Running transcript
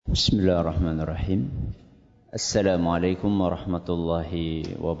Bismillahirrahmanirrahim. Assalamualaikum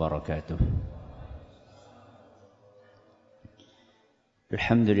warahmatullahi wabarakatuh.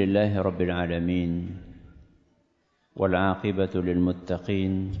 Alhamdulillahi rabbil alamin. Wal aqibatu lil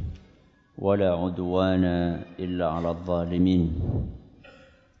muttaqin. Wala udwana illa 'alal zalimin.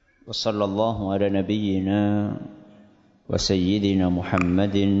 Wa sallallahu ala nabiyyina wa sayyidina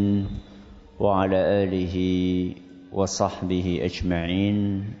Muhammadin wa ala alihi wa sahbihi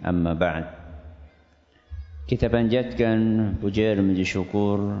ajma'in, amma ba'd. Kita panjatkan puja dan puji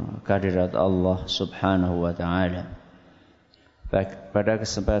syukur kehadirat Allah subhanahu wa ta'ala. Pada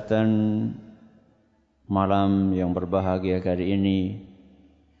kesempatan malam yang berbahagia kali ini,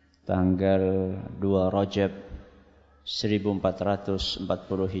 tanggal 2 Rajab 1440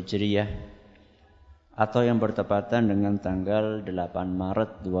 Hijriah, atau yang bertepatan dengan tanggal 8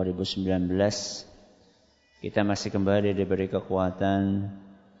 Maret 2019, kita masih kembali diberi kekuatan,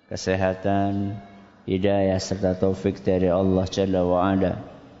 kesehatan, hidayah serta taufik dari Allah Jalla wa'ala,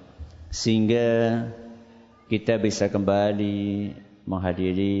 sehingga kita bisa kembali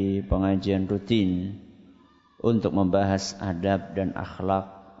menghadiri pengajian rutin untuk membahas adab dan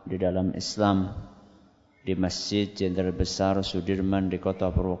akhlak di dalam Islam di Masjid Jenderal Besar Sudirman di Kota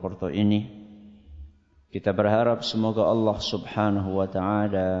Purwokerto ini. Kita berharap semoga Allah subhanahu wa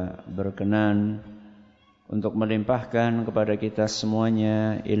ta'ala berkenan untuk melimpahkan kepada kita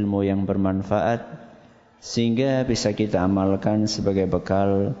semuanya ilmu yang bermanfaat, sehingga bisa kita amalkan sebagai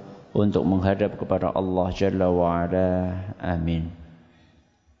bekal untuk menghadap kepada Allah Jalla wa'ala. Amin.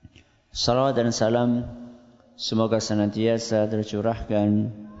 Salawat dan salam semoga senantiasa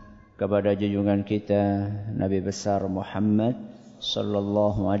tercurahkan kepada junjungan kita Nabi besar Muhammad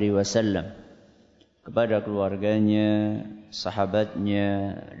sallallahu alaihi wasallam, kepada keluarganya,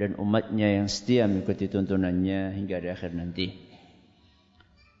 sahabatnya, dan umatnya yang setia mengikuti tuntunannya hingga di akhir nanti.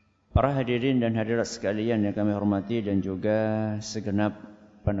 Para hadirin dan hadirat sekalian yang kami hormati, dan juga segenap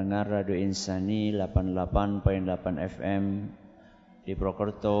pendengar Radio Insani 88.8 FM di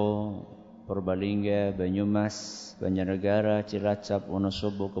Purwokerto, Purbalingga, Banyumas, Banjarnegara, Cilacap,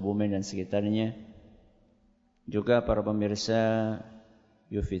 Wonosobo, Kebumen dan sekitarnya. Juga para pemirsa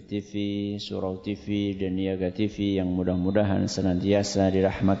Yufi TV, Surau TV, dan Niaga TV yang mudah-mudahan senantiasa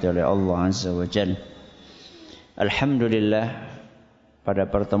dirahmati oleh Allah Azza wa Jalla. Alhamdulillah, pada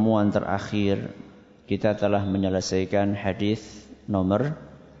pertemuan terakhir kita telah menyelesaikan hadis nomor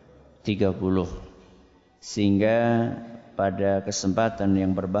 30. Sehingga pada kesempatan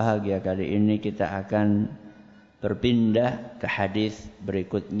yang berbahagia kali ini kita akan berpindah ke hadis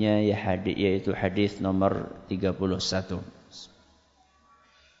berikutnya, yaitu hadis nomor 31.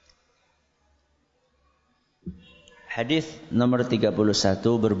 Hadis nomor 31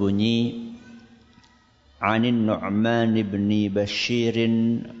 berbunyi, Anin Nman bin Bashir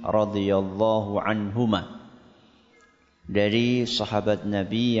radhiyallahu anhuma, dari sahabat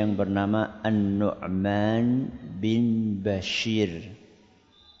Nabi yang bernama Nman bin Bashir.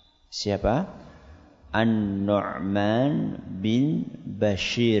 Siapa? Nman bin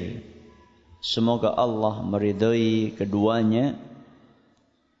Bashir. Semoga Allah meridhai keduanya.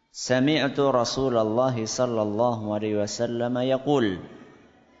 Sami'tu Rasulullah sallallahu alaihi wasallam yaqul,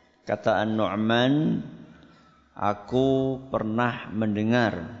 kata An-Nu'man, aku pernah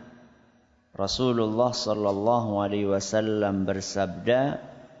mendengar Rasulullah sallallahu alaihi wasallam bersabda,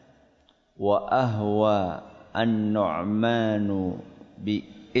 wa ahwa An-Nu'manu bi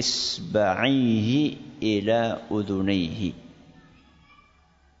isba'ihi ila udunaihi.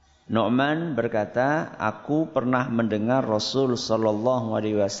 Nman berkata, aku pernah mendengar Rasul sallallahu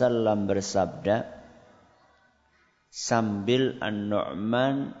alaihi wasallam bersabda, sambil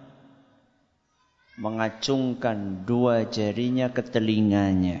An-Nu'man mengacungkan dua jarinya ke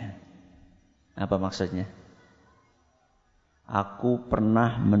telinganya. Apa maksudnya? Aku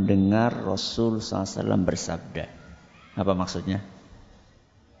pernah mendengar Rasul sallallahu alaihi wasallam bersabda. Apa maksudnya?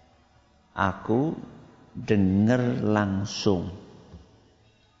 Aku dengar langsung.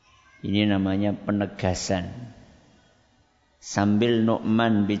 Ini namanya penegasan. Sambil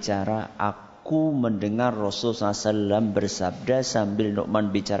Nu'man bicara, aku mendengar Rasulullah SAW bersabda. Sambil Nu'man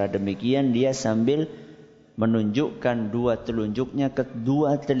bicara demikian, dia sambil menunjukkan dua telunjuknya ke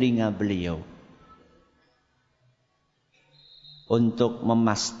dua telinga beliau, untuk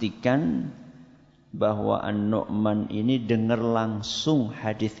memastikan bahwa An-Nu'man ini dengar langsung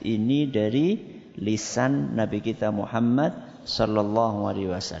hadis ini dari lisan Nabi kita Muhammad sallallahu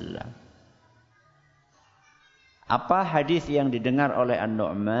alaihi wasallam. Apa hadis yang didengar oleh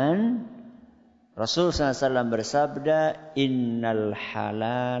An-Nu'man? Rasul SAW bersabda, innal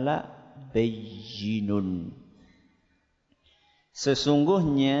halala bayyinun.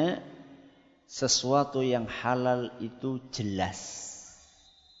 Sesungguhnya sesuatu yang halal itu jelas.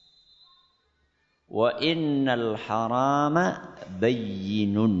 Wa innal harama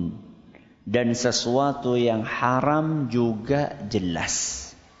bayyinun. Dan sesuatu yang haram juga jelas.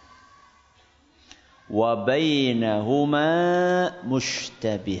 Wa bainahuma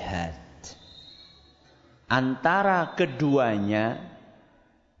mushtabihat. Antara keduanya,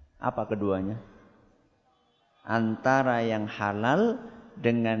 apa keduanya? Antara yang halal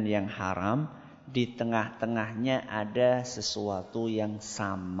dengan yang haram, di tengah-tengahnya ada sesuatu yang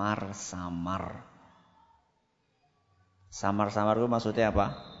samar-samar. Samar-samar itu maksudnya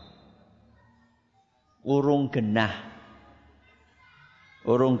apa? Urung genah.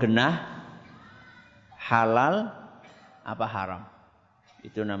 Urung genah halal apa haram?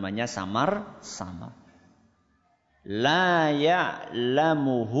 Itu namanya samar-samar. La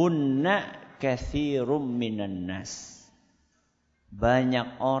ya'lamuhunna katsirum minan nas.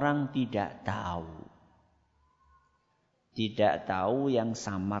 Banyak orang tidak tahu. Tidak tahu yang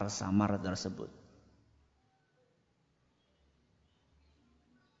samar-samar tersebut.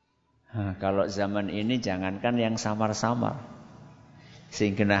 Kalau zaman ini jangankan yang samar-samar.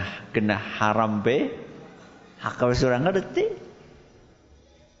 Sehingga genah haram be, hakal surah ngerti.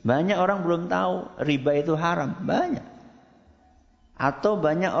 Banyak orang belum tahu riba itu haram. Banyak. Atau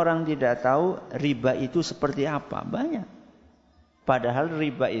banyak orang tidak tahu riba itu seperti apa. Banyak. Padahal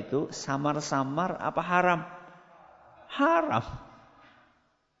riba itu samar-samar apa haram? Haram.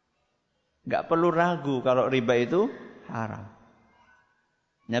 Gak perlu ragu kalau riba itu haram.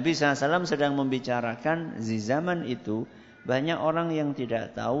 Nabi SAW sedang membicarakan di zaman itu banyak orang yang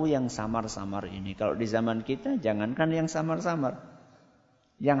tidak tahu yang samar-samar ini. Kalau di zaman kita jangankan yang samar-samar.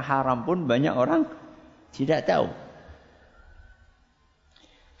 Yang haram pun banyak orang tidak tahu.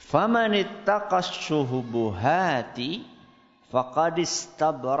 Faman ittaqas syubuhati faqad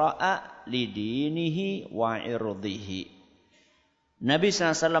istabra'a lidinihi wa irdihi. Nabi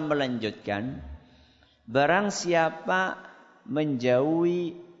SAW melanjutkan, barang siapa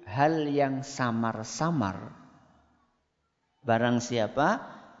menjauhi hal yang samar-samar, barang siapa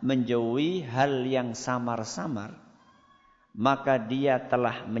menjauhi hal yang samar-samar, maka dia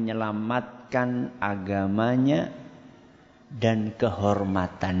telah menyelamatkan agamanya dan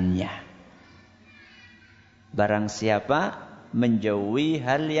kehormatannya. Barang siapa menjauhi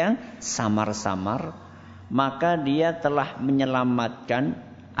hal yang samar-samar, maka dia telah menyelamatkan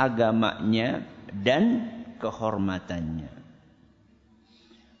agamanya dan kehormatannya.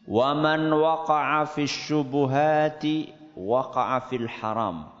 Wa man waqa'a fis syubuhati waqa'a fil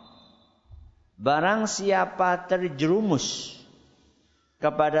haram. Barang siapa terjerumus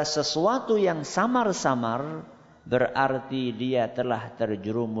kepada sesuatu yang samar-samar, berarti dia telah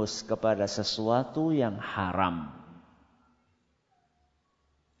terjerumus kepada sesuatu yang haram.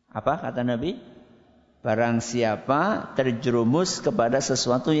 Apa kata Nabi? Barang siapa terjerumus kepada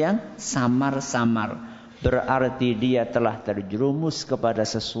sesuatu yang samar-samar, berarti dia telah terjerumus kepada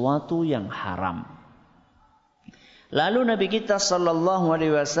sesuatu yang haram. Lalu Nabi kita sallallahu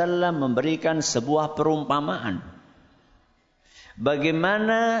alaihi wasallam memberikan sebuah perumpamaan.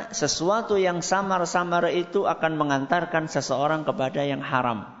 Bagaimana sesuatu yang samar-samar itu akan mengantarkan seseorang kepada yang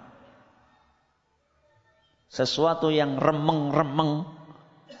haram. Sesuatu yang remeng-remeng,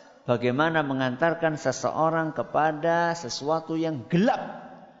 bagaimana mengantarkan seseorang kepada sesuatu yang gelap,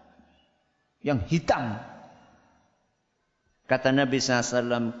 yang hitam. Kata Nabi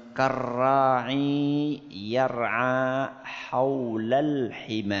SAW, karra'i yar'a haulal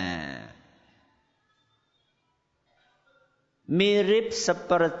hima. Mirip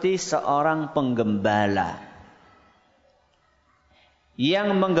seperti seorang penggembala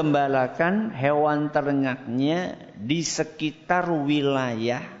yang menggembalakan hewan ternaknya di sekitar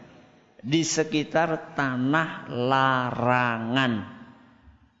wilayah, di sekitar tanah larangan.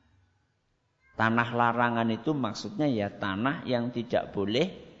 Tanah larangan itu maksudnya ya tanah yang tidak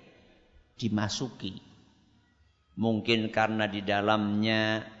boleh dimasuki. Mungkin karena di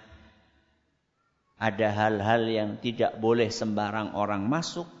dalamnya ada hal-hal yang tidak boleh sembarang orang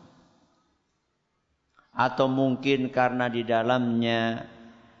masuk. Atau mungkin karena di dalamnya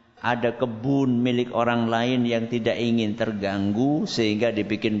ada kebun milik orang lain yang tidak ingin terganggu sehingga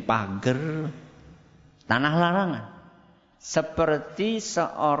dibikin pagar. Tanah larangan. Seperti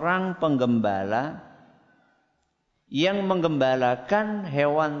seorang penggembala yang menggembalakan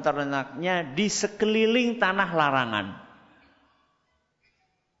hewan ternaknya di sekeliling tanah larangan.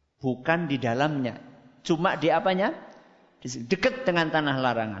 Bukan di dalamnya. Cuma di apanya? Dekat dengan tanah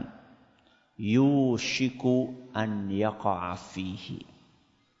larangan. Yushiku an yaqa'a fihi.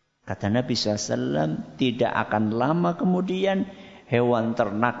 Kata Nabi SAW, tidak akan lama kemudian hewan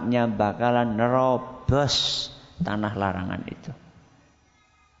ternaknya bakalan nerobos tanah larangan itu.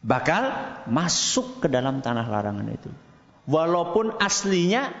 Bakal masuk ke dalam tanah larangan itu. Walaupun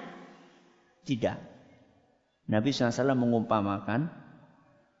aslinya tidak. Nabi SAW mengumpamakan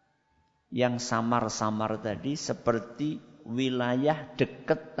yang samar-samar tadi seperti wilayah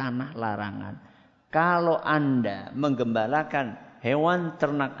dekat tanah larangan. Kalau Anda menggembalakan hewan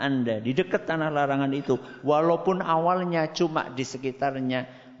ternak Anda di dekat tanah larangan itu, walaupun awalnya cuma di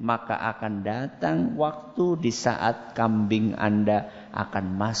sekitarnya, maka akan datang waktu di saat kambing Anda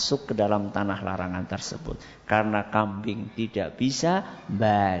akan masuk ke dalam tanah larangan tersebut. Karena kambing tidak bisa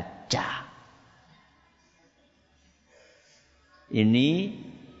baca. Ini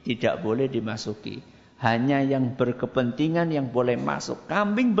tidak boleh dimasuki. Hanya yang berkepentingan yang boleh masuk.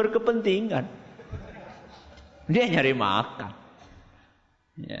 Kambing berkepentingan. Dia nyari makan.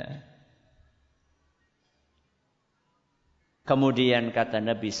 Ya. Kemudian kata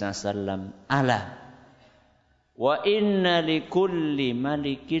Nabi SAW, ala wa inna likulli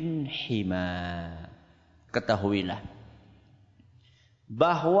malikin hima. Ketahuilah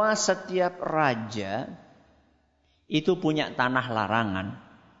bahwa setiap raja itu punya tanah larangan.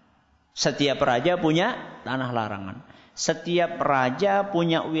 Setiap raja punya tanah larangan. Setiap raja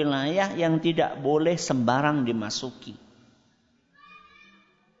punya wilayah yang tidak boleh sembarang dimasuki.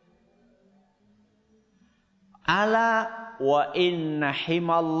 Ala wa inna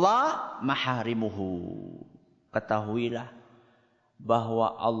himallah maharimuhu. Ketahuilah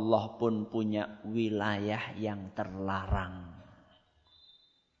bahwa Allah pun punya wilayah yang terlarang.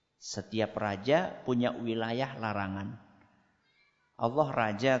 Setiap raja punya wilayah larangan. Allah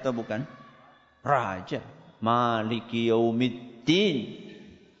raja atau bukan? Raja. Maliki yaumiddin.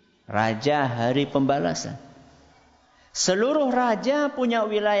 Raja hari pembalasan. Seluruh raja punya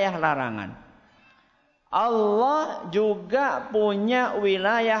wilayah larangan. Allah juga punya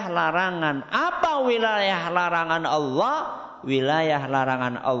wilayah larangan. Apa wilayah larangan Allah? Wilayah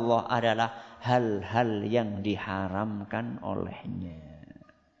larangan Allah adalah hal-hal yang diharamkan olehnya.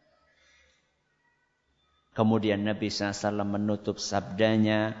 Kemudian Nabi SAW menutup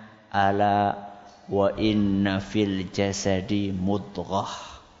sabdanya, ala wa inna fil jasadi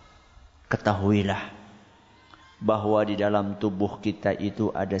mudghah. Ketahuilah bahwa di dalam tubuh kita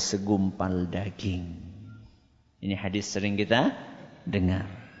itu ada segumpal daging. Ini hadis sering kita dengar.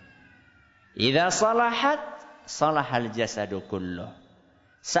 Idza salahat salahal jasadu kulluh.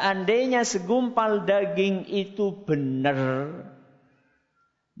 Seandainya segumpal daging itu benar,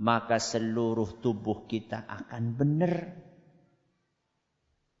 maka seluruh tubuh kita akan benar.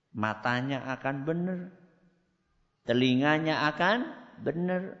 Matanya akan benar. Telinganya akan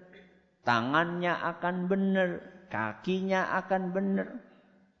benar. Tangannya akan benar. Kakinya akan benar.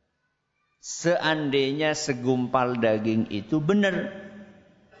 Seandainya segumpal daging itu benar.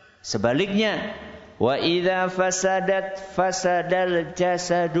 Sebaliknya, wa idza fasadat fasadal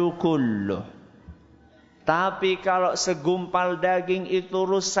jasadu kulluh. Tapi kalau segumpal daging itu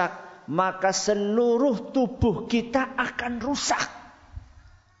rusak, maka seluruh tubuh kita akan rusak.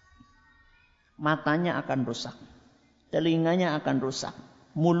 Matanya akan rusak. Telinganya akan rusak.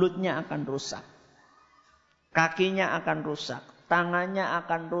 Mulutnya akan rusak. Kakinya akan rusak. Tangannya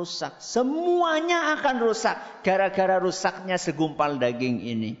akan rusak. Semuanya akan rusak. Gara-gara rusaknya segumpal daging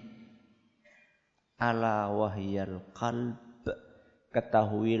ini. Ala wahyal qalb.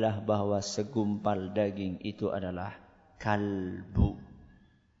 Ketahuilah bahwa segumpal daging itu adalah kalbu.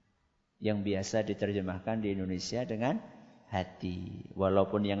 Yang biasa diterjemahkan di Indonesia dengan hati.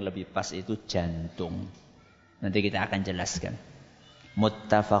 Walaupun yang lebih pas itu jantung. Nanti kita akan jelaskan.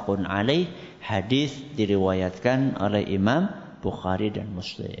 Muttafaqun alaih. Hadis diriwayatkan oleh Imam Bukhari dan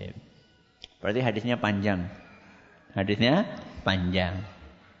Muslim. Berarti hadisnya panjang. Hadisnya panjang.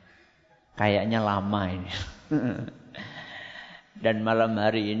 Kayaknya lama ini. Dan malam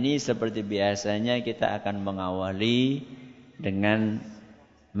hari ini seperti biasanya kita akan mengawali dengan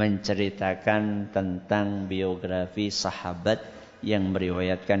menceritakan tentang biografi sahabat yang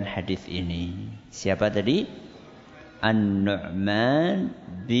meriwayatkan hadis ini. Siapa tadi? Nman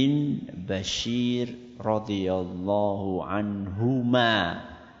bin Bashir radhiyallahu anhuma.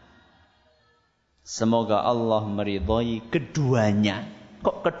 Semoga Allah meridhai keduanya.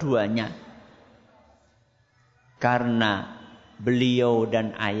 Kok keduanya? Karena beliau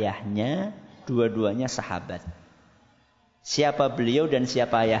dan ayahnya dua-duanya sahabat. Siapa beliau dan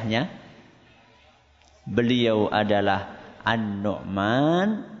siapa ayahnya? Beliau adalah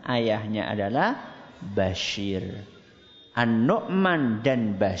An-Nu'man, ayahnya adalah Bashir. An-Nu'man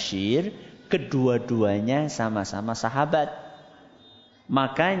dan Bashir kedua-duanya sama-sama sahabat.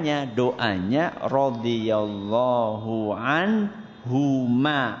 Makanya doanya radhiyallahu an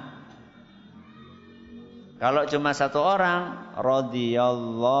anhuma. Kalau cuma satu orang,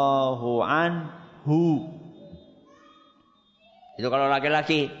 radhiyallahu anhu. Itu kalau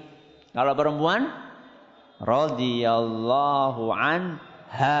laki-laki. Kalau perempuan, radhiyallahu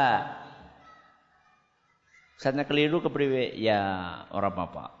anha. Saatnya keliru kepriwe? Ya, orang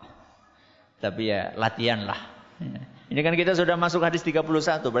apa. Tapi ya latihan lah. Ini kan kita sudah masuk hadis 31,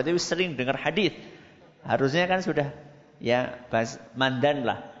 berarti sering dengar hadis. Harusnya kan sudah ya mandan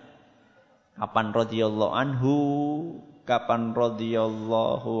lah. Kapan radhiyallahu anhu, kapan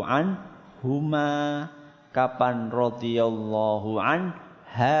radhiyallahu anhuma, kapan radhiyallahu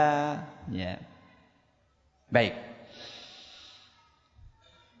anha. Ya. Baik.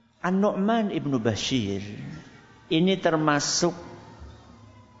 An-Nman ibnu Bashir ini termasuk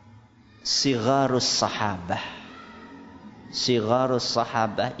sigharus sahabah. Sigharus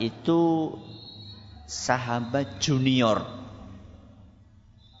sahabah itu sahabat junior.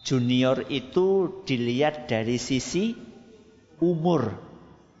 Junior itu dilihat dari sisi umur.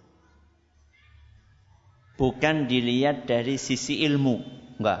 Bukan dilihat dari sisi ilmu.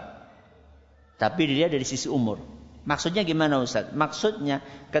 Enggak. Tapi dilihat dari sisi umur. Maksudnya gimana Ustaz? Maksudnya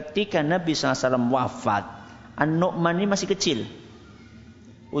ketika Nabi SAW wafat, An-Nman ini masih kecil.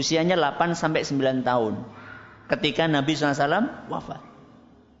 Usianya 8-9 tahun. Ketika Nabi SAW wafat.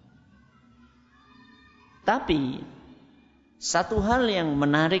 Tapi satu hal yang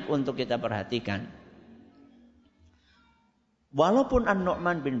menarik untuk kita perhatikan. Walaupun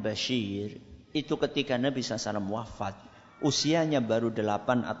An-Nman bin Bashir itu ketika Nabi SAW wafat, usianya baru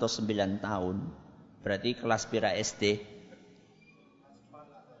 8 atau 9 tahun. Berarti kelas pira SD?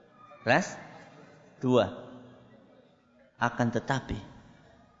 Kelas 2. Akan tetapi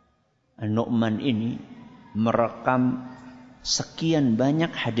An-Nman ini merekam sekian banyak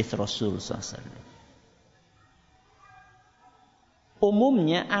hadis Rasul SAW.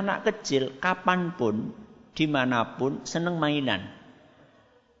 Umumnya anak kecil kapanpun, dimanapun senang mainan.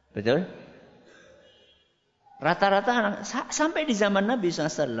 Betul? Rata-rata anak, sampai di zaman Nabi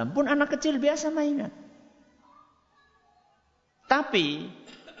SAW pun anak kecil biasa mainan. Tapi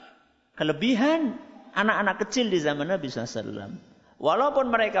kelebihan anak-anak kecil di zaman Nabi SAW, walaupun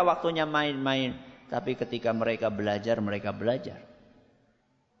mereka waktunya main-main, tapi ketika mereka belajar, mereka belajar.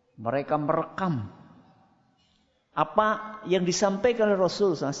 Mereka merekam apa yang disampaikan oleh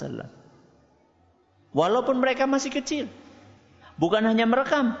Rasul SAW. Walaupun mereka masih kecil. Bukan hanya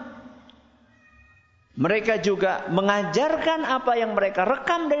merekam. Mereka juga mengajarkan apa yang mereka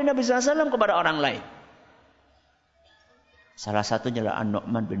rekam dari Nabi SAW kepada orang lain. Salah satunya adalah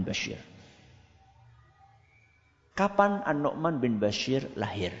An-Nman bin Bashir. Kapan An-Nman bin Bashir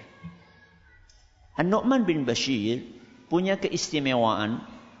lahir? An-Nman bin Bashir punya keistimewaan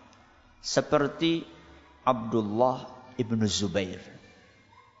seperti Abdullah ibnu Zubair.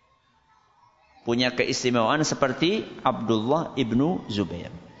 Punya keistimewaan seperti Abdullah ibnu Zubair.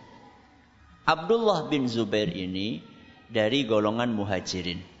 Abdullah bin Zubair ini dari golongan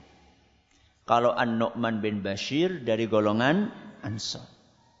muhajirin. Kalau An-Nman bin Bashir dari golongan Ansar.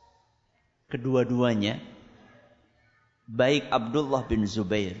 Kedua-duanya, baik Abdullah bin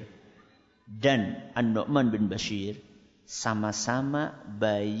Zubair dan An-Nman bin Bashir, sama-sama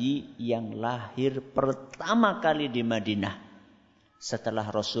bayi yang lahir pertama kali di Madinah setelah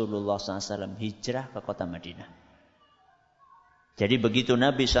Rasulullah SAW hijrah ke kota Madinah. Jadi begitu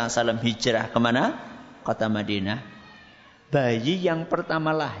Nabi SAW hijrah kemana? Kota Madinah. Bayi yang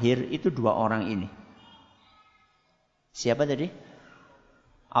pertama lahir itu 2 orang ini. Siapa tadi?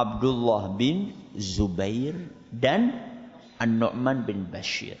 Abdullah bin Zubair dan An-Nman bin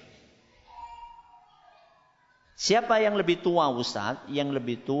Bashir. Siapa yang lebih tua Ustaz? Yang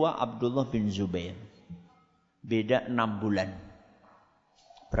lebih tua Abdullah bin Zubair. Beda 6 bulan.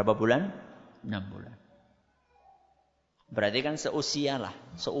 Berapa bulan? 6 bulan. Berarti kan seusia lah,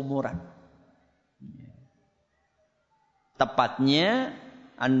 seumuran. Tepatnya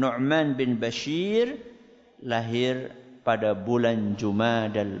An-Nman bin Bashir lahir pada bulan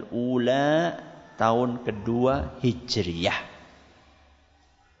Jumadal Ula tahun kedua Hijriyah.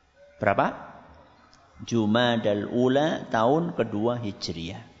 Berapa? Jumadal Ula tahun kedua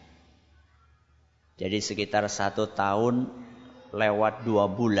Hijriyah. Jadi sekitar 1 tahun lewat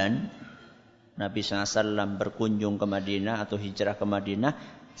 2 bulan Nabi SAW berkunjung ke Madinah atau hijrah ke Madinah.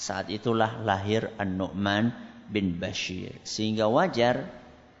 Saat itulah lahir An-Nman bin Bashir. Sehingga wajar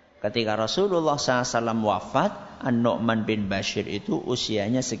ketika Rasulullah SAW wafat, An-Nman bin Bashir itu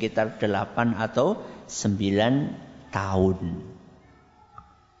usianya sekitar 8 atau 9 tahun.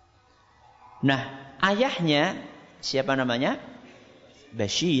 Nah, ayahnya siapa namanya?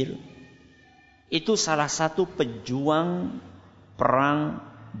 Bashir. Itu salah satu pejuang perang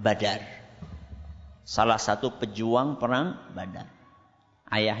Badar. Salah satu pejuang perang Badar.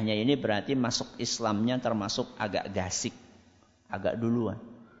 Ayahnya ini berarti masuk Islamnya termasuk agak gasik, agak duluan.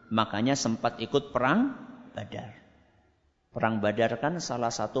 Makanya sempat ikut perang Badar. Perang Badar kan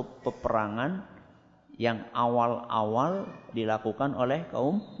salah satu peperangan yang awal-awal dilakukan oleh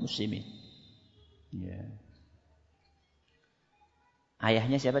kaum muslimin. Ya.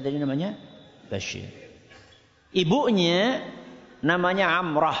 Ayahnya siapa tadi namanya? Bashir. Ibunya namanya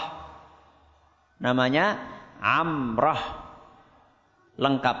Amrah. Namanya Amrah.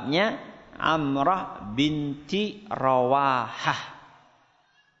 Lengkapnya Amrah binti Rawahah.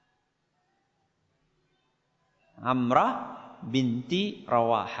 Amrah binti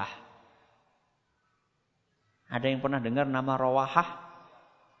Rawahah. Ada yang pernah dengar nama Rawahah?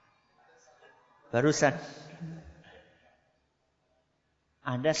 Barusan.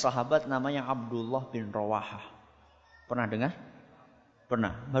 Ada sahabat namanya Abdullah bin Rawahah. Pernah dengar?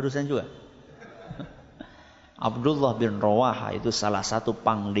 Pernah. Barusan juga. Abdullah bin Rawahah itu salah satu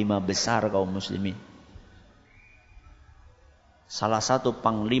panglima besar kaum muslimin. Salah satu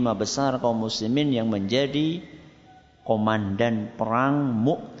panglima besar kaum muslimin yang menjadi komandan perang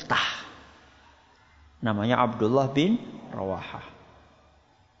Mu'tah. Namanya Abdullah bin Rawahah.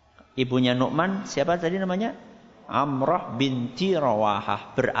 Ibunya Nman, siapa tadi namanya? Amrah binti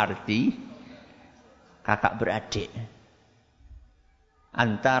Rawahah. Berarti kakak beradik.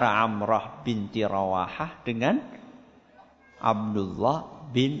 Antara Amrah binti Rawahah dengan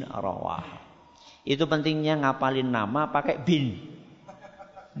Abdullah bin Rawahah. Itu pentingnya ngapalin nama pakai bin.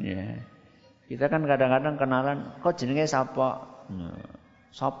 Ya. Kita kan kadang-kadang kenalan, kok jenenge siapa?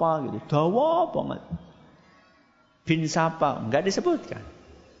 Siapa gitu, dawa banget. Bin siapa? Enggak disebutkan.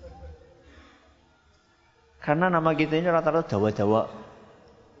 Karena nama kita ini rata-rata dawa-dawa.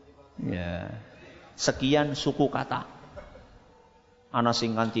 Ya. Sekian suku kata. Ana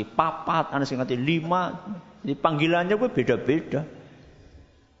sing nganti 4, ana sing nganti 5. Jadi panggilannya gue beda-beda.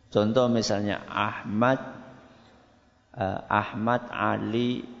 Contoh misalnya Ahmad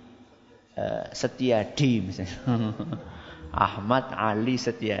Ali Setiadi misalnya. Ahmad Ali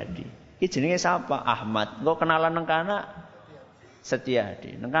Setiadi. Iki jenenge siapa? Ahmad. Engko kenalan nang kana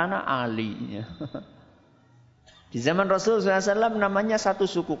Setiadi, nang kana Ali. Di zaman Rasul SAW namanya satu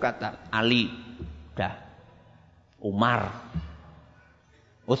suku kata, Ali. Dah. Umar.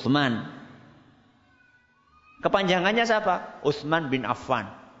 Utsman. Kepanjangannya siapa? Utsman bin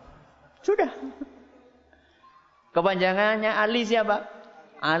Affan. Sudah. Kepanjangannya Ali siapa?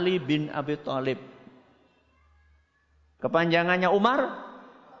 Ali bin Abi Thalib. Kepanjangannya Umar?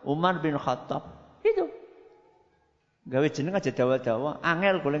 Umar bin Khattab. Itu. Gawe jeneng aja dawa-dawa,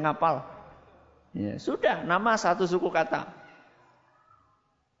 angel boleh ngapal. Ya, sudah, nama satu suku kata.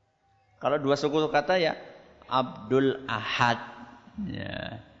 Kalau dua suku kata ya Abdul Ahad.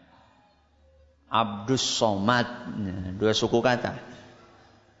 Ya. Abdus Somad. Ya, dua suku kata.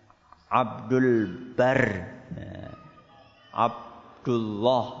 Abdul Bar. Ya.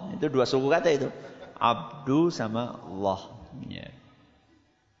 Abdullah. Itu dua suku kata itu. Abdu sama Allah. Ya.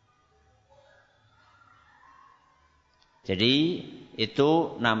 Jadi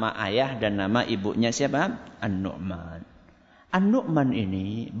itu nama ayah dan nama ibunya siapa? An-Nu'man. An-Nu'man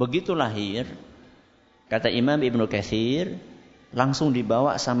ini begitu lahir, kata Imam Ibnu Katsir, langsung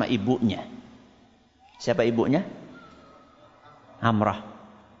dibawa sama ibunya. Siapa ibunya? Amrah.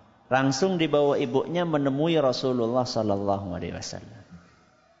 Langsung dibawa ibunya menemui Rasulullah sallallahu alaihi wasallam.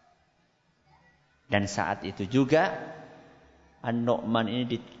 Dan saat itu juga An-Nu'man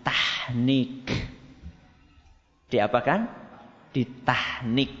ini ditahnik. Diapakan?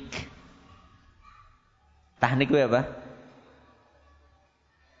 Ditahnik. Tahnik itu apa?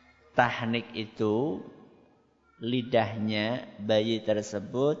 Tahnik itu lidahnya bayi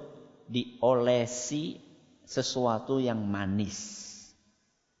tersebut diolesi sesuatu yang manis.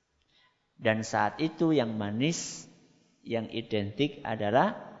 Dan saat itu yang manis yang identik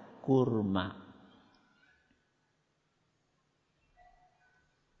adalah kurma.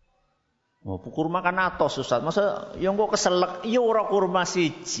 Oh, kurma kan atos Ustaz. Masa yang kok keselak ya ora kurma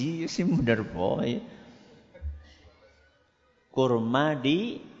siji sih bener boy. Kurma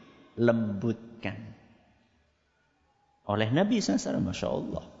dilembutkan oleh Nabi SAW. Masya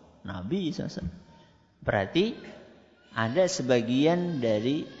Allah. Nabi SAW. Berarti ada sebagian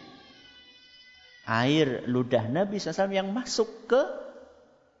dari air ludah Nabi SAW yang masuk ke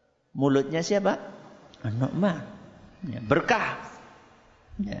mulutnya siapa? An-Nu'man. Ya, berkah.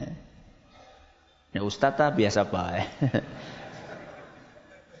 Ya. Ya Ustaz biasa baik.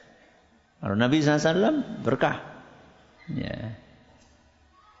 Kalau Nabi SAW berkah. Ya.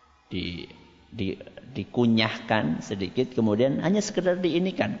 dikunyahkan sedikit, kemudian hanya sekedar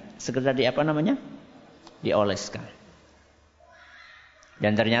diinikan, sekedar dioleskan.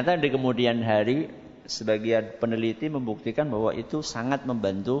 Dan ternyata di kemudian hari sebagian peneliti membuktikan bahwa itu sangat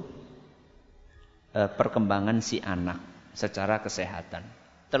membantu perkembangan si anak secara kesehatan.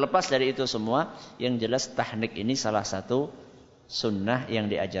 Terlepas dari itu semua, yang jelas tahnik ini salah satu sunnah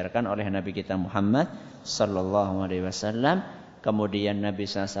yang diajarkan oleh Nabi kita Muhammad sallallahu alaihi wasallam. Kemudian Nabi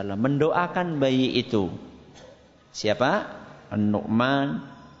SAW mendoakan bayi itu. Siapa? Nman,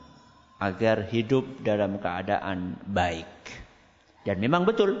 agar hidup dalam keadaan baik. Dan memang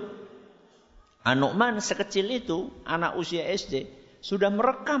betul, Nman sekecil itu, anak usia SD, sudah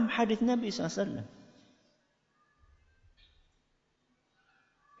merekam hadis Nabi SAW.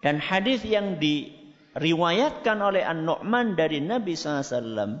 Dan hadis yang diriwayatkan oleh Nman dari Nabi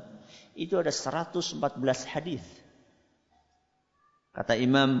SAW itu ada 114 hadis. Kata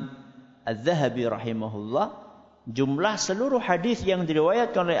Imam Az-Zahabi rahimahullah, jumlah seluruh hadis yang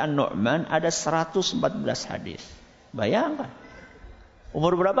diriwayatkan oleh Nman ada 114 hadis. Bayangkan.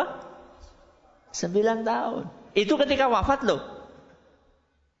 Umur berapa? 9 tahun. Itu ketika wafat loh.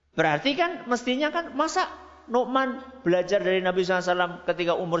 Berarti kan mestinya kan masa Nman belajar dari Nabi SAW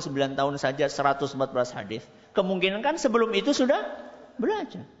ketika umur 9 tahun saja 114 hadis. Kemungkinan kan sebelum itu sudah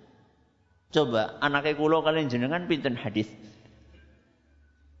belajar. Coba anaknya kulo kalian jenengan pinten hadis.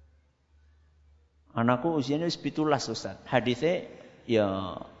 Anakku usianya 17 Ustaz. Hadisnya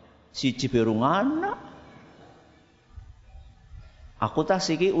ya siji berung anak. Aku tak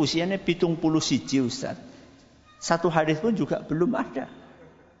siki usianya 71 Ustaz. Satu hadis pun juga belum ada.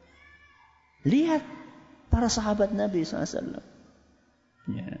 Lihat para sahabat Nabi SAW.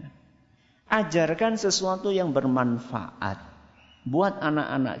 Ya. Ajarkan sesuatu yang bermanfaat buat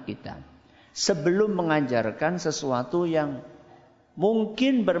anak-anak kita. Sebelum mengajarkan sesuatu yang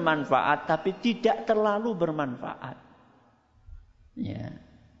mungkin bermanfaat tapi tidak terlalu bermanfaat. Ya.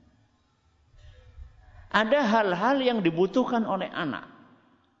 Ada hal-hal yang dibutuhkan oleh anak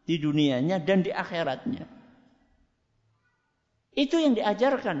di dunianya dan di akhiratnya. Itu yang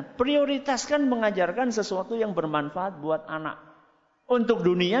diajarkan. Prioritaskan mengajarkan sesuatu yang bermanfaat buat anak untuk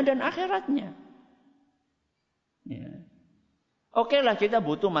dunia dan akhiratnya. Ya. Oke lah, kita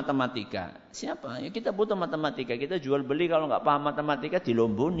butuh matematika. Siapa? Ya kita butuh matematika. Kita jual beli kalau nggak paham matematika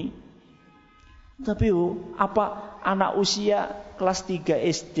dilomboni. Tapi apa anak usia kelas 3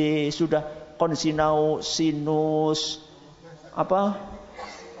 SD sudah konsinau, sinus,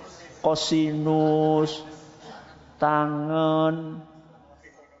 kosinus, tangan,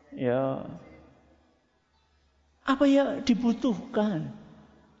 ya. Apa ya dibutuhkan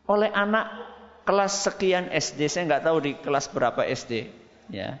oleh anak kelas sekian SD, saya nggak tahu di kelas berapa SD,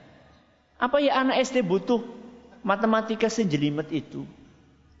 ya. Apa ya anak SD butuh matematika sejelimet itu?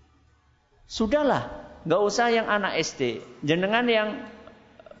 Sudahlah, nggak usah yang anak SD. Jenengan yang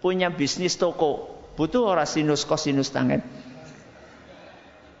punya bisnis toko, butuh ora sinus kosinus tangen?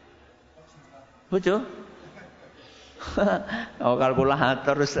 Butuh? Oh,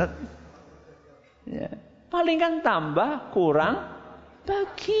 kalkulator Ustaz. Ya. Paling kan tambah, kurang,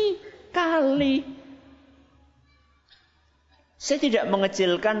 bagi, kali. Saya tidak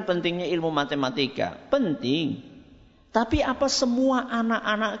mengecilkan pentingnya ilmu matematika. Penting. Tapi apa semua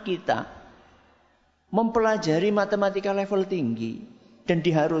anak-anak kita mempelajari matematika level tinggi dan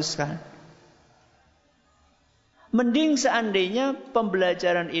diharuskan? Mending seandainya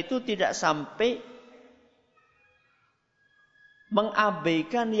pembelajaran itu tidak sampai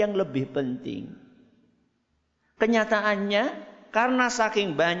mengabaikan yang lebih penting. Kenyataannya, karena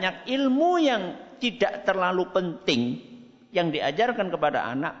saking banyak ilmu yang tidak terlalu penting yang diajarkan kepada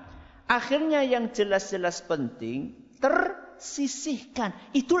anak, akhirnya yang jelas-jelas penting tersisihkan.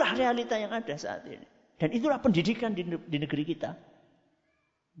 Itulah realita yang ada saat ini. Dan itulah pendidikan di negeri kita.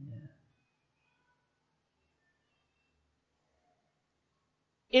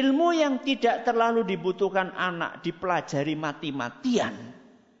 Ilmu yang tidak terlalu dibutuhkan anak dipelajari mati-matian.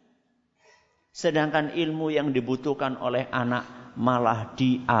 Sedangkan ilmu yang dibutuhkan oleh anak malah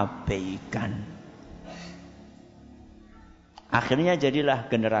diabaikan. Akhirnya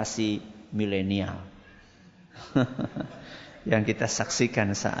jadilah generasi milenial yang kita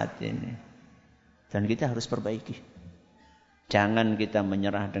saksikan saat ini. Dan kita harus perbaiki. Jangan kita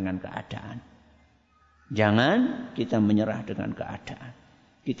menyerah dengan keadaan. Jangan kita menyerah dengan keadaan.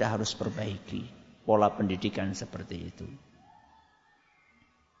 Kita harus perbaiki pola pendidikan seperti itu.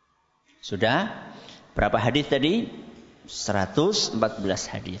 Sudah berapa hadis tadi? 114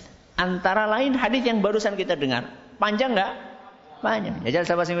 hadis. Antara lain hadis yang barusan kita dengar. Panjang enggak? Panjang. Ya jangan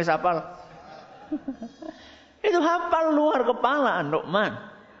sahabat sing wis hafal. Itu hafal luar kepala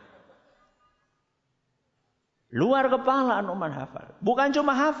Nman. Luar kepala Nman hafal. Bukan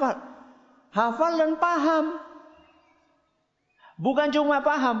cuma hafal. Hafal dan paham. Bukan cuma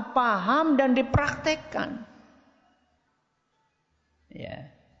paham. Paham dan dipraktekkan. Ya.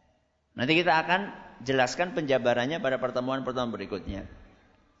 Nanti kita akan jelaskan penjabarannya pada pertemuan-pertemuan berikutnya.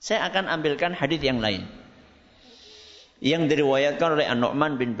 Saya akan ambilkan hadis yang lain. Yang diriwayatkan oleh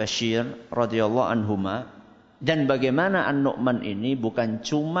Nman bin Bashir radhiyallahu anhuma, dan bagaimana Nman ini bukan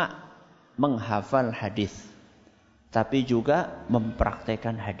cuma menghafal hadis tapi juga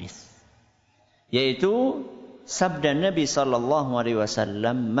mempraktekkan hadis. Yaitu sabda Nabi sallallahu alaihi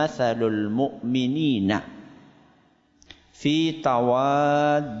wasallam, "Matsalul mu'minina fi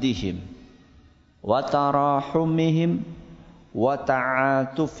tawaddihim wa tarahumihim wa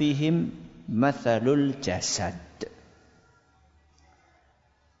ta'atufihim matsalul jasad."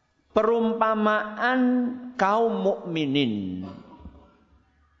 Perumpamaan kaum mukminin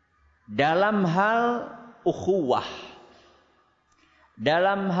dalam hal ukhuwah,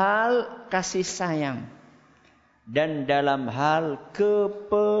 dalam hal kasih sayang, dan dalam hal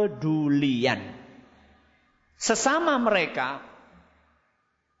kepedulian sesama mereka.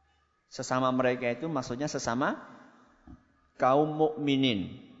 Sesama mereka itu maksudnya sesama kaum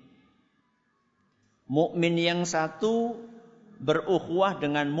mukminin. Mukmin yang satu berukhuwah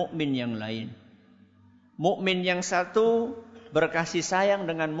dengan mukmin yang lain. Mukmin yang satu berkasih sayang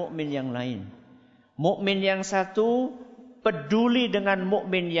dengan mukmin yang lain. Mukmin yang satu peduli dengan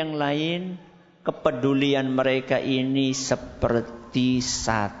mukmin yang lain. Kepedulian mereka ini seperti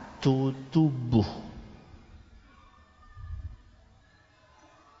satu tubuh.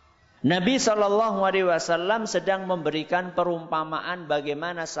 Nabi SAW sedang memberikan perumpamaan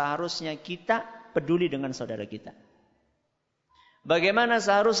bagaimana seharusnya kita peduli dengan saudara kita. Bagaimana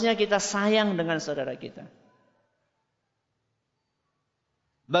seharusnya kita sayang dengan saudara kita.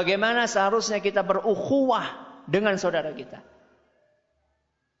 Bagaimana seharusnya kita berukhuwah dengan saudara kita.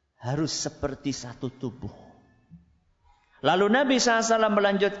 Harus seperti satu tubuh. Lalu Nabi SAW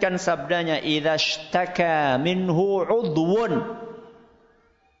melanjutkan sabdanya, "Idza ishtaka minhu 'udwun."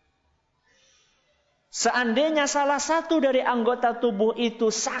 Seandainya salah satu dari anggota tubuh itu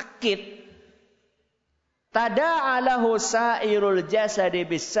sakit, tada'alahu sa'irul jasadi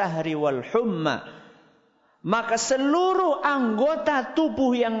bis-sahri wal humma, maka seluruh anggota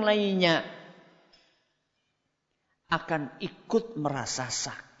tubuh yang lainnya akan ikut merasa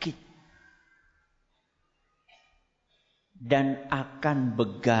sakit dan akan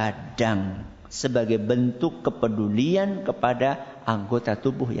begadang sebagai bentuk kepedulian kepada anggota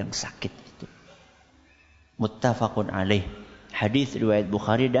tubuh yang sakit itu. Muttafaqun alaih. Hadis riwayat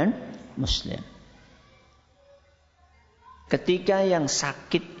Bukhari dan Muslim. Ketika yang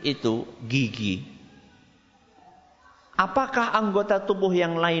sakit itu gigi, apakah anggota tubuh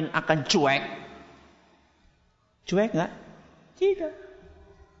yang lain akan cuek? Cuek enggak? Tidak.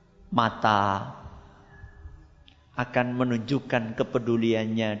 Mata akan menunjukkan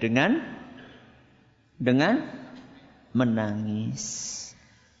kepeduliannya dengan menangis,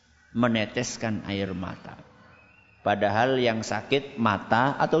 meneteskan air mata. Padahal yang sakit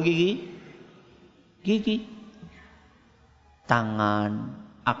mata atau gigi? Gigi. Tangan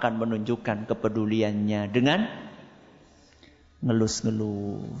akan menunjukkan kepeduliannya dengan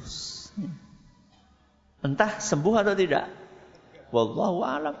ngelus-ngelus. Entah sembuh atau tidak. Wallahu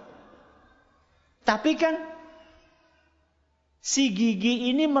a'lam. Tapi kan si gigi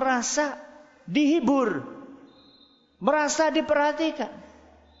ini merasa dihibur, merasa diperhatikan.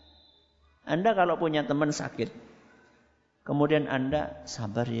 Anda kalau punya teman sakit, kemudian Anda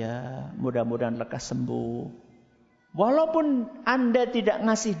sabar ya, mudah-mudahan lekas sembuh. Walaupun Anda tidak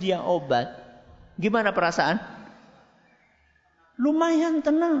ngasih dia obat, gimana perasaan? Lumayan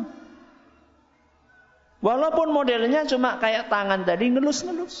tenang. Walaupun modelnya cuma kayak tangan tadi,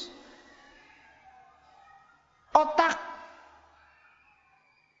 ngelus-ngelus. Otak,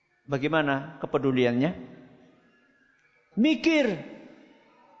 bagaimana kepeduliannya? Mikirin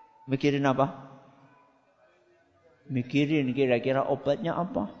apa? Mikirin kira-kira obatnya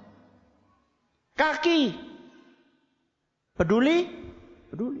apa? Kaki, peduli?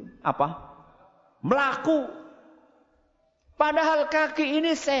 Apa? Melaku. Padahal kaki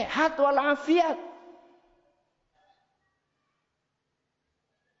ini sehat walafiat.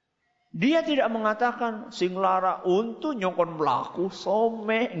 Dia tidak mengatakan sing lara untu nyongkon melaku some,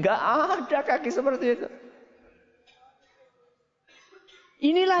 enggak ada kaki seperti itu.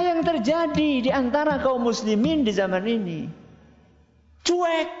 Inilah yang terjadi di antara kaum muslimin di zaman ini.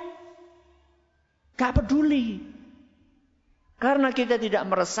 Cuek. Enggak peduli. Karena kita tidak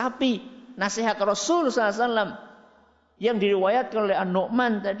meresapi nasihat Rasul SAW yang diriwayatkan oleh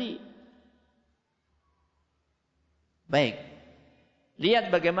Nman tadi. Baik.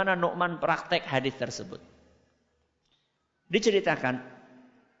 Lihat bagaimana Nman praktek hadis tersebut. Diceritakan,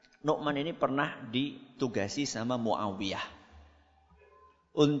 Nman ini pernah ditugasi sama Muawiyah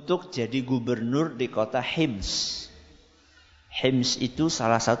untuk jadi gubernur di kota Hims. Hims itu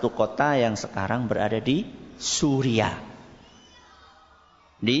salah satu kota yang sekarang berada di Suriah.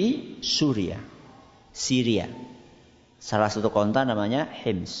 Di Suriah, Syria. Salah satu kota namanya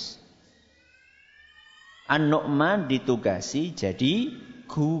Hims. An-Nu'man ditugasi jadi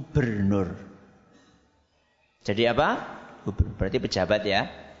gubernur. Jadi apa? Gubernur. Berarti pejabat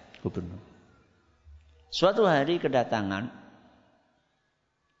ya, gubernur. Suatu hari kedatangan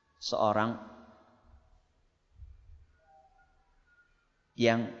seorang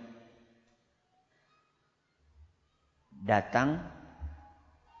yang datang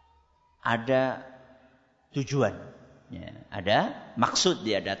ada tujuan. Ya, ada maksud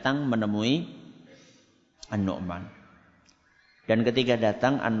dia datang menemui An-Nu'man. Dan ketika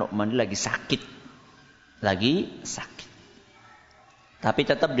datang An-Nu'man lagi sakit. Tapi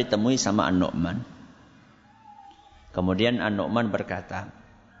tetap ditemui sama An-Nu'man. Kemudian An-Nu'man berkata,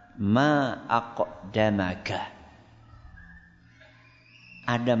 "Ma aqdamaka?"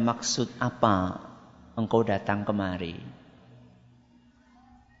 Ada maksud apa engkau datang kemari?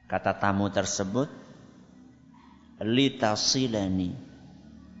 Kata tamu tersebut, "Litasilani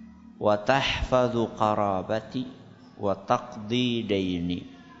wa tahfadhu qarabati wa taqdi daini."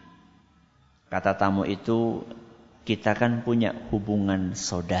 Kata tamu itu, kita kan punya hubungan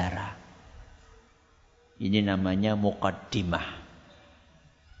saudara. Ini namanya muqaddimah.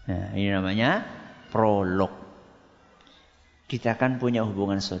 Nah, ini namanya prolog. Kita kan punya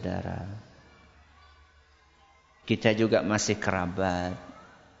hubungan saudara. Kita juga masih kerabat.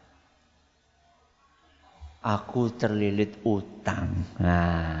 Aku terlilit utang.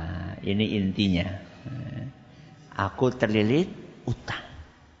 Nah, ini intinya. Aku terlilit utang.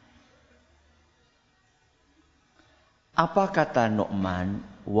 Apa kata Nu'man?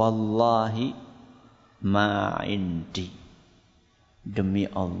 Wallahi ma indi. Demi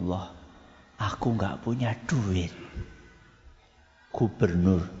Allah, aku enggak punya duit.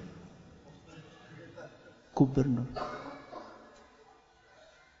 Gubernur.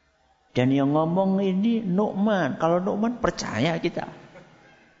 Dan yang ngomong ini Nu'man. Kalau Nu'man percaya kita.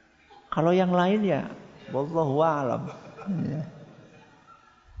 Kalau yang lain ya wallahu a'lam. Ya.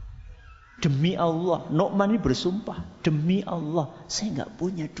 Demi Allah, Nu'man ini bersumpah, demi Allah, saya enggak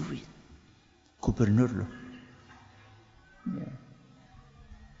punya duit. Gubernur loh. Ya.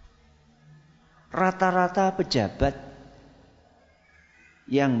 Rata-rata pejabat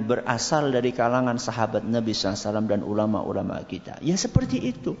yang berasal dari kalangan sahabat Nabi SAW dan ulama-ulama kita, ya seperti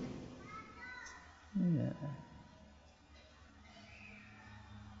itu. Ya.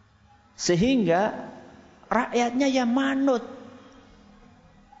 Sehingga rakyatnya ya manut,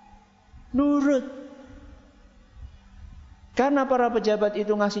 nurut. Karena para pejabat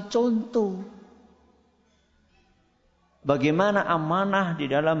itu ngasih contoh bagaimana amanah di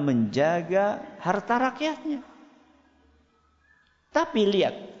dalam menjaga harta rakyatnya. Tapi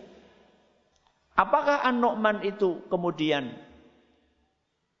lihat, apakah An-Nu'man itu kemudian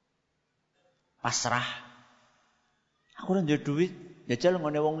pasrah? Aku ora duwe duit, jajal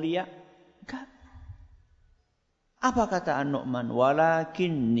ngene wong liya. Enggak. Apa kata An-Nu'man?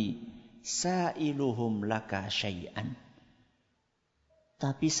 Walakinni sa'iluhum laka syai'an.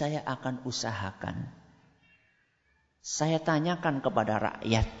 Tapi saya akan usahakan. Saya tanyakan kepada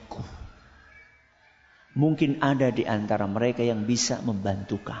rakyatku. Mungkin ada di antara mereka yang bisa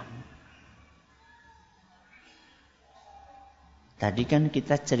membantu kamu. Tadi kan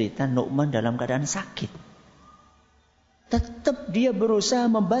kita cerita Nu'man dalam keadaan sakit. Tetap dia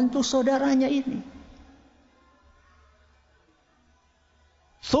berusaha membantu saudaranya ini.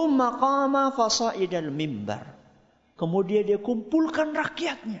 Tsumma qama fasa'idal mimbar. Kemudian dia kumpulkan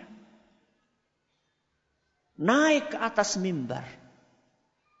rakyatnya. Naik ke atas mimbar.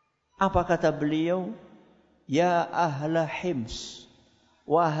 Apa kata beliau? Ya ahla Hims.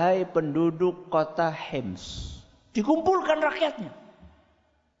 Wahai penduduk kota Hims. Dikumpulkan rakyatnya.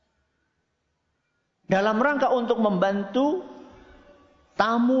 Dalam rangka untuk membantu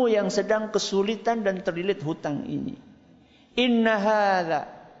tamu yang sedang kesulitan dan terlilit hutang ini. Inna hadha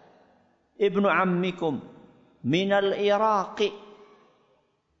ibnu ammikum minal Iraqi.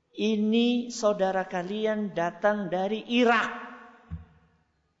 Ini saudara kalian datang dari Irak.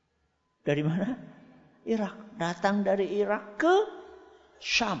 Dari mana? Irak. Datang dari Irak ke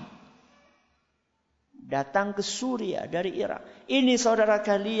Syam. Datang ke Suriah dari Irak. Ini saudara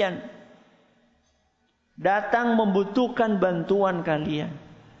kalian datang membutuhkan bantuan kalian.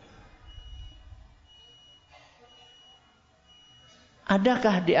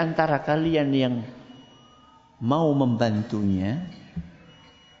 Adakah di antara kalian yang mau membantunya?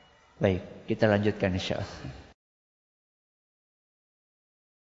 Baik, kita lanjutkan insyaallah.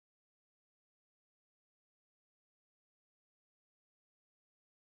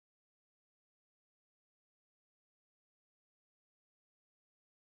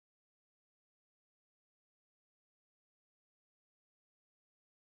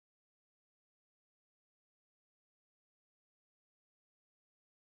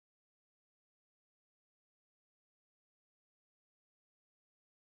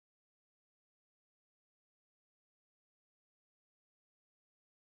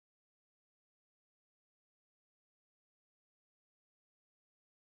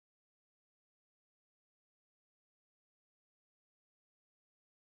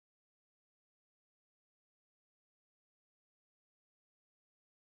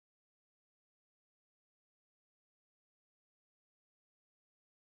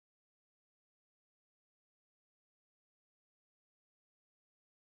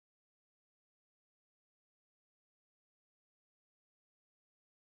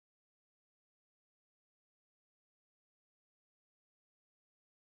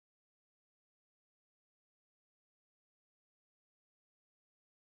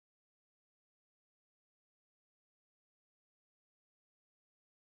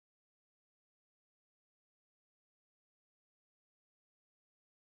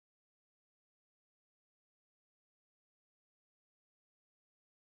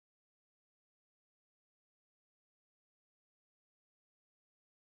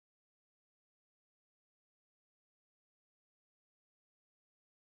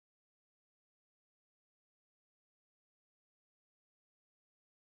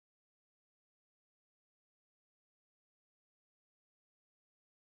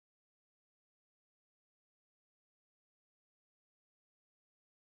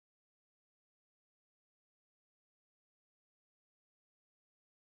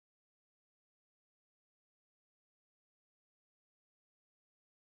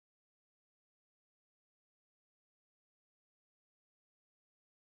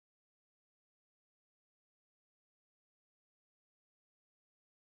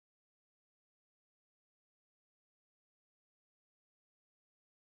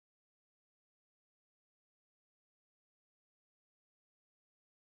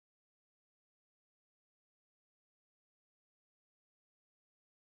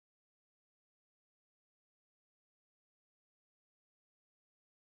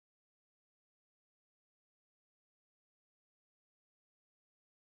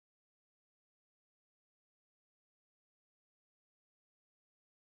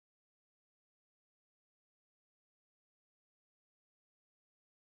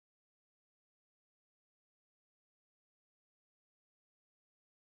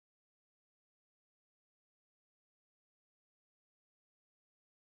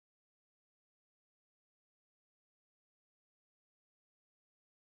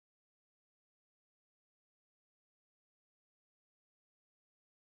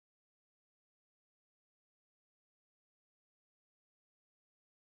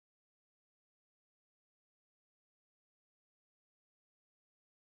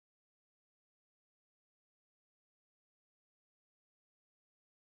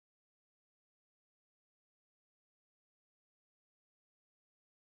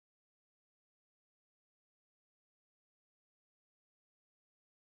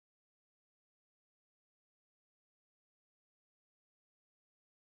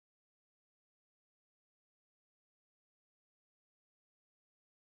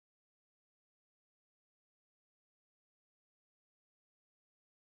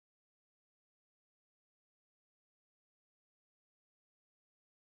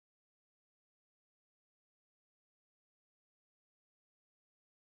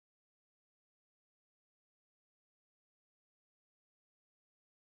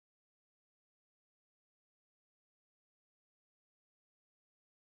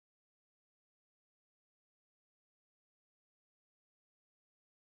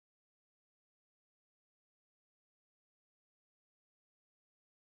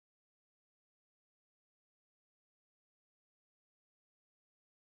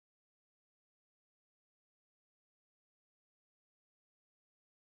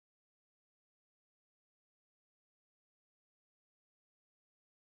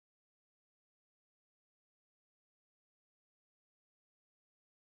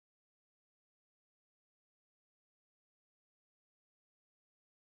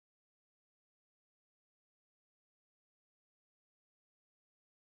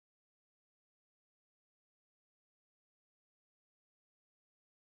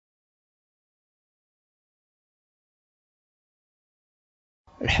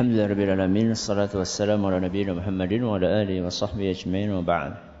 Alhamdulillahirabbil alamin, wassalatu wassalamu ala nabiyina Muhammadin wa ala alihi wa sahbihi ajmain wa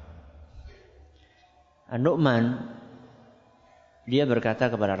ba'd. Nman dia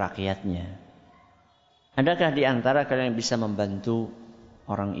berkata kepada rakyatnya, adakah di antara kalian yang bisa membantu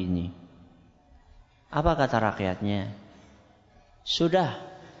orang ini? Apa kata rakyatnya? Sudah,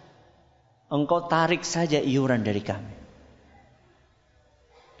 engkau tarik saja iuran dari kami.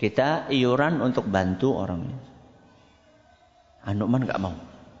 Kita iuran untuk bantu orang ini. Nman enggak mau.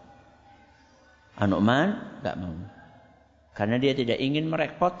 Nman enggak mau. Karena dia tidak ingin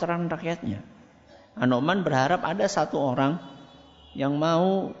merepotkan rakyatnya. Nman berharap ada satu orang yang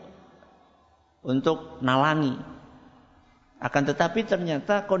mau untuk nalangi. Akan tetapi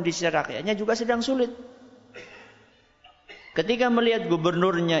ternyata kondisi rakyatnya juga sedang sulit. Ketika melihat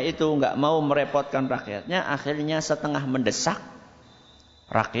gubernurnya itu enggak mau merepotkan rakyatnya, akhirnya setengah mendesak.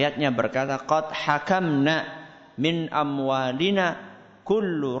 Rakyatnya berkata, qad hakamna min amwalina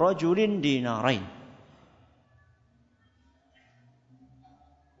kullu rajulin dinarain.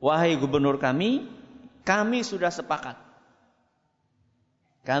 Wahai gubernur kami sudah sepakat.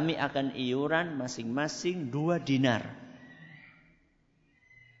 Kami akan iuran masing-masing 2 dinar.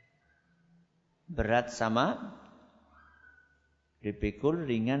 Berat sama dipikul,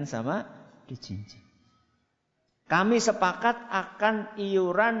 ringan sama dicincin. Kami sepakat akan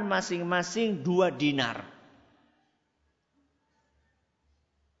iuran masing-masing 2 dinar.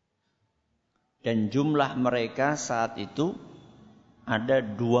 Dan jumlah mereka saat itu ada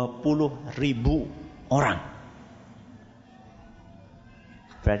 20.000 orang.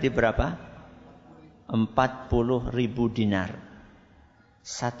 Berarti berapa? 40.000 dinar.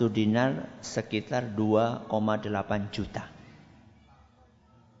 1 dinar sekitar 2,8 juta.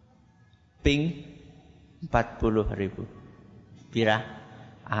 Ping 40.000. Pira?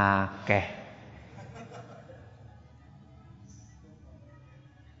 Akeh.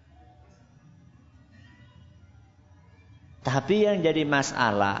 Tapi yang jadi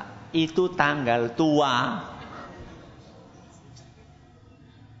masalah itu tanggal tua.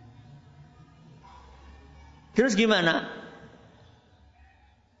 Terus gimana?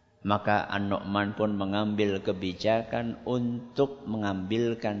 Maka Nman pun mengambil kebijakan untuk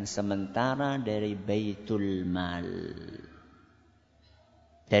mengambilkan sementara dari Baitul Mal.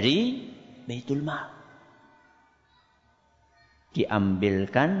 Dari Baitul Mal.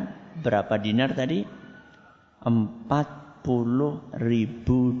 Diambilkan berapa dinar tadi? 40.000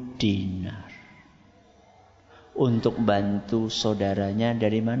 dinar. Untuk bantu saudaranya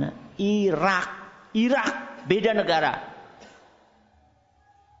dari mana? Irak, beda negara.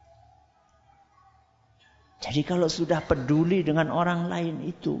 Jadi kalau sudah peduli dengan orang lain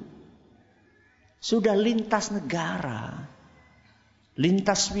itu, sudah lintas negara,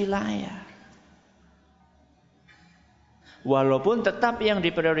 lintas wilayah. Walaupun tetap yang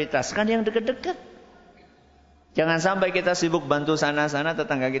diprioritaskan yang dekat-dekat. Jangan sampai kita sibuk bantu sana-sana,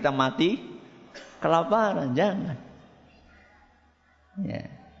 tetangga kita mati kelaparan, jangan. Ya.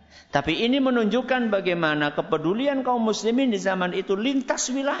 Tapi ini menunjukkan bagaimana kepedulian kaum muslimin di zaman itu lintas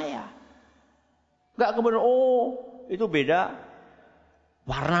wilayah. Enggak kemudian, itu beda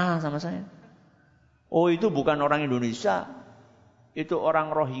warna sama saya. Itu bukan orang Indonesia, itu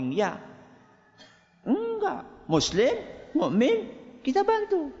orang Rohingya. Enggak, Muslim, mukmin, kita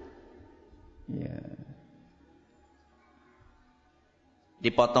bantu. Ya.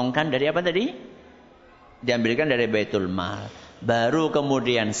 Dipotongkan dari apa tadi? Diambilkan dari Baitul Mal. Baru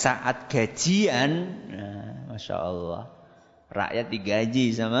kemudian saat gajian, Masya Allah, rakyat digaji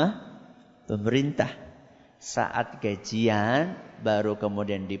sama pemerintah. Saat gajian, baru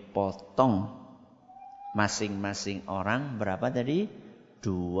kemudian dipotong masing-masing orang berapa tadi?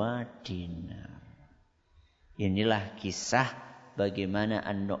 2 dinar. Inilah kisah bagaimana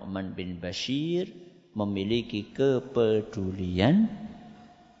Nman bin Bashir memiliki kepedulian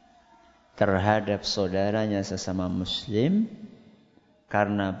terhadap saudaranya sesama muslim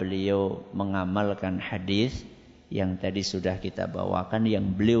karena beliau mengamalkan hadis yang tadi sudah kita bawakan,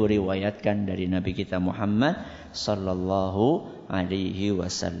 yang beliau riwayatkan dari Nabi kita Muhammad sallallahu alaihi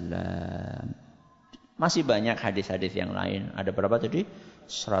wasallam. Masih banyak hadis-hadis yang lain. Ada berapa tadi?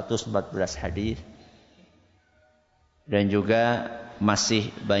 114 hadis. Dan juga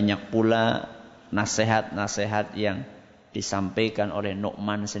masih banyak pula nasihat-nasihat yang disampaikan oleh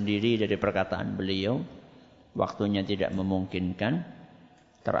Nman sendiri dari perkataan beliau. Waktunya tidak memungkinkan.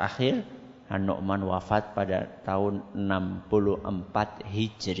 Terakhir, Nman wafat pada tahun 64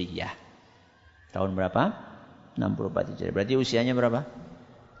 Hijriyah. Tahun berapa? 64 Hijriyah. Berarti usianya berapa?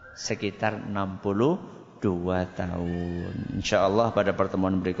 Sekitar 62 tahun. InsyaAllah pada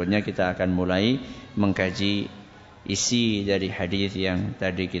pertemuan berikutnya kita akan mulai mengkaji isi dari hadis yang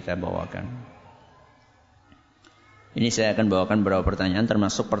tadi kita bawakan. Ini saya akan bawakan beberapa pertanyaan,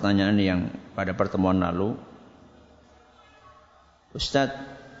 termasuk pertanyaan yang pada pertemuan lalu. Ustadz,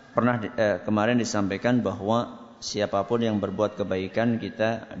 kemarin disampaikan bahwa siapapun yang berbuat kebaikan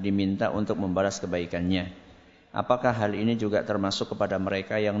kita diminta untuk membalas kebaikannya. Apakah hal ini juga termasuk kepada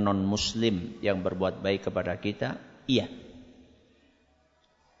mereka yang non-muslim yang berbuat baik kepada kita? Iya.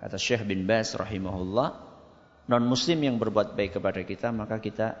 Kata Syekh bin Baz rahimahullah, non-muslim yang berbuat baik kepada kita, maka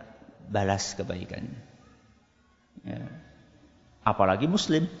kita balas kebaikannya. Ya. Apalagi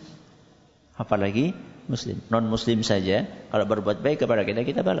muslim. Apalagi muslim. Non-muslim saja, kalau berbuat baik kepada kita,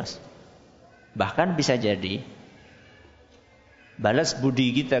 kita balas. Bahkan bisa jadi, balas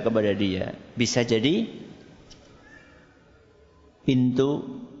budi kita kepada dia, bisa jadi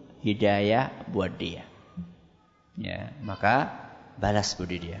pintu hidayah buat dia. Ya, maka balas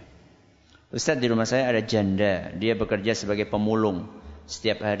budi dia. Ustaz, di rumah saya ada janda, dia bekerja sebagai pemulung.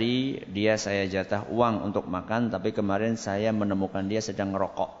 Setiap hari saya jatah uang untuk makan, tapi kemarin saya menemukan dia sedang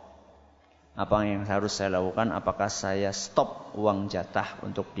ngerokok. Apa yang harus saya lakukan? Apakah saya stop uang jatah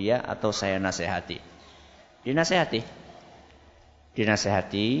untuk dia atau saya nasihati?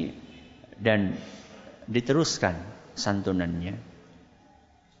 Dinasihati dan diteruskan santunannya.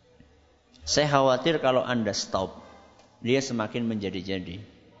 Saya khawatir kalau Anda stop, dia semakin menjadi-jadi.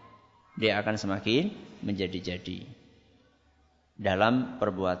 Dia akan semakin menjadi-jadi dalam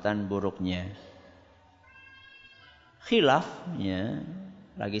perbuatan buruknya. Khilafnya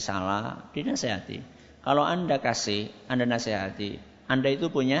lagi salah, dinasihati. Kalau Anda kasih, Anda nasihati, Anda itu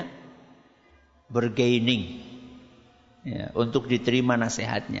punya bargaining ya, untuk diterima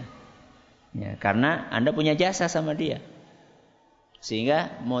nasihatnya. Ya, karena Anda punya jasa sama dia.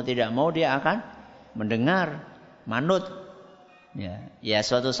 Sehingga mau tidak mau dia akan mendengar, manut. Ya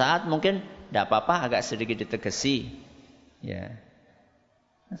suatu saat mungkin tidak apa-apa agak sedikit ditegesi. Ya.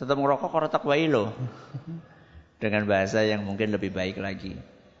 Tetap merokok korotak wailo. Dengan bahasa yang mungkin lebih baik lagi.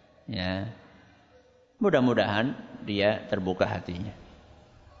 Ya. Mudah-mudahan dia terbuka hatinya.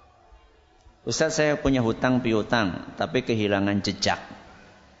 Ustaz, saya punya hutang piutang tapi kehilangan jejak.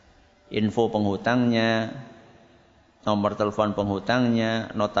 Info penghutangnya, nomor telepon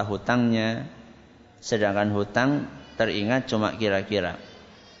penghutangnya, nota hutangnya. Sedangkan hutang teringat cuma kira-kira.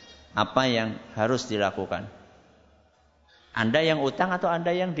 Apa yang harus dilakukan? Anda yang utang atau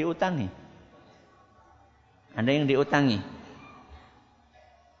Anda yang diutangi? Anda yang diutangi.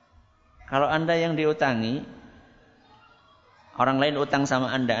 Kalau Anda yang diutangi, orang lain utang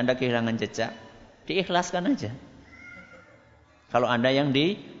sama Anda kehilangan jejak, diikhlaskan aja. Kalau Anda yang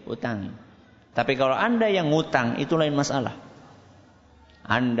diutangi. Tapi kalau Anda yang ngutang, itu lain masalah.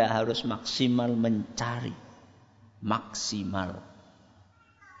 Anda harus maksimal mencari. Maksimal.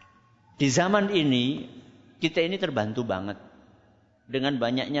 Di zaman ini, kita ini terbantu banget. Dengan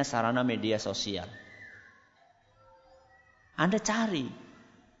banyaknya sarana media sosial. Anda cari.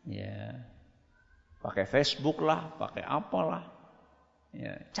 Ya, pakai Facebook lah, pakai apalah.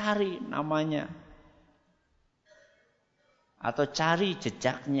 Ya, cari namanya. Atau cari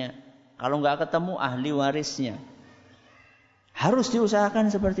jejaknya. Kalau nggak ketemu ahli warisnya. Harus diusahakan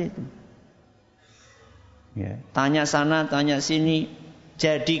seperti itu. Ya. Tanya sana, tanya sini.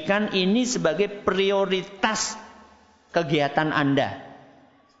 Jadikan ini sebagai prioritas kegiatan Anda.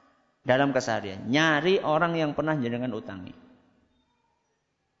 Dalam keseharian. Nyari orang yang pernah jenengan utangi.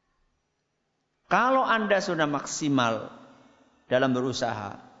 Kalau Anda sudah maksimal dalam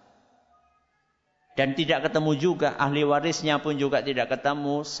berusaha. Dan tidak ketemu juga, ahli warisnya pun juga tidak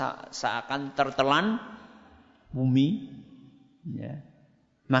ketemu, seakan tertelan bumi. Ya.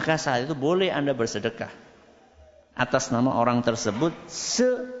 Maka saat itu boleh Anda bersedekah atas nama orang tersebut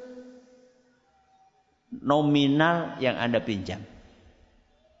nominal yang Anda pinjam.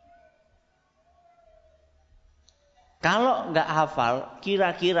 Kalau nggak hafal,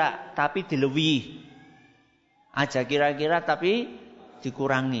 kira-kira tapi dilebihi. Aja kira-kira tapi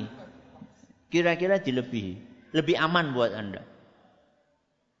dikurangi. Kira-kira dilebihi. Lebih aman buat Anda.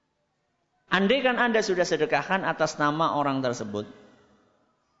 Andai kan Anda sudah sedekahkan atas nama orang tersebut.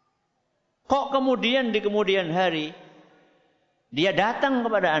 Kok kemudian di kemudian hari dia datang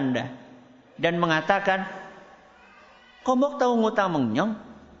kepada Anda dan mengatakan, "Kok mbok tahu ngutang mengyong?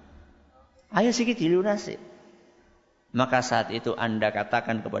 Ayo sikit dilunasi." Maka saat itu Anda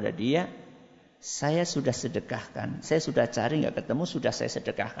katakan kepada dia, "Saya sudah sedekahkan. Saya sudah cari enggak ketemu, sudah saya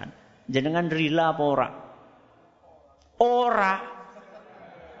sedekahkan. Jenengan rila apa ora?" Ora.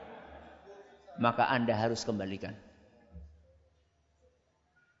 Maka Anda harus kembalikan.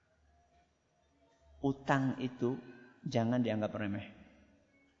 Utang itu jangan dianggap remeh.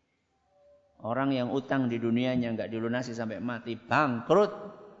 Orang yang utang di dunianya enggak dilunasi sampai mati, bangkrut.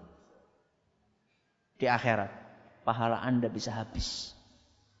 Di akhirat, pahala Anda bisa habis.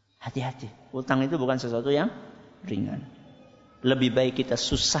 Hati-hati, utang itu bukan sesuatu yang ringan. Lebih baik kita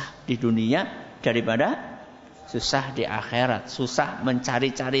susah di dunia daripada susah di akhirat. Susah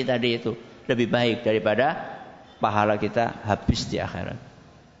mencari-cari tadi itu lebih baik daripada pahala kita habis di akhirat.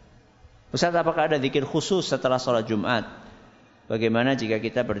 Ustaz, apakah ada zikir khusus setelah sholat Jumat? Bagaimana jika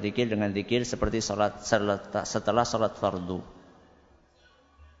kita berzikir dengan zikir seperti setelah sholat fardu?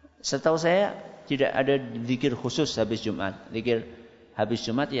 Setahu saya tidak ada zikir khusus habis Jumat. Zikir habis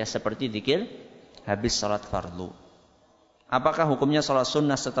Jumat ya seperti zikir habis sholat fardu. Apakah hukumnya sholat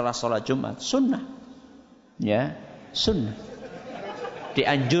sunnah setelah sholat Jumat? Sunnah. Ya, sunnah.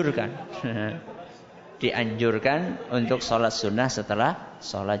 Dianjurkan. Dianjurkan untuk sholat sunnah setelah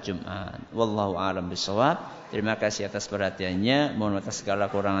sholat Jumat. Wallahu a'lam bishawab. Terima kasih atas perhatiannya. Mohon atas segala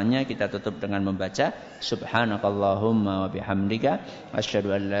kurangannya. Kita tutup dengan membaca Subhanakallahumma wa bihamdika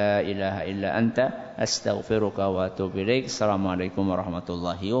asyhadu an la ilaha illa anta astaghfiruka wa atubu ilaik. Assalamualaikum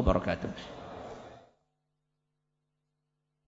warahmatullahi wabarakatuh.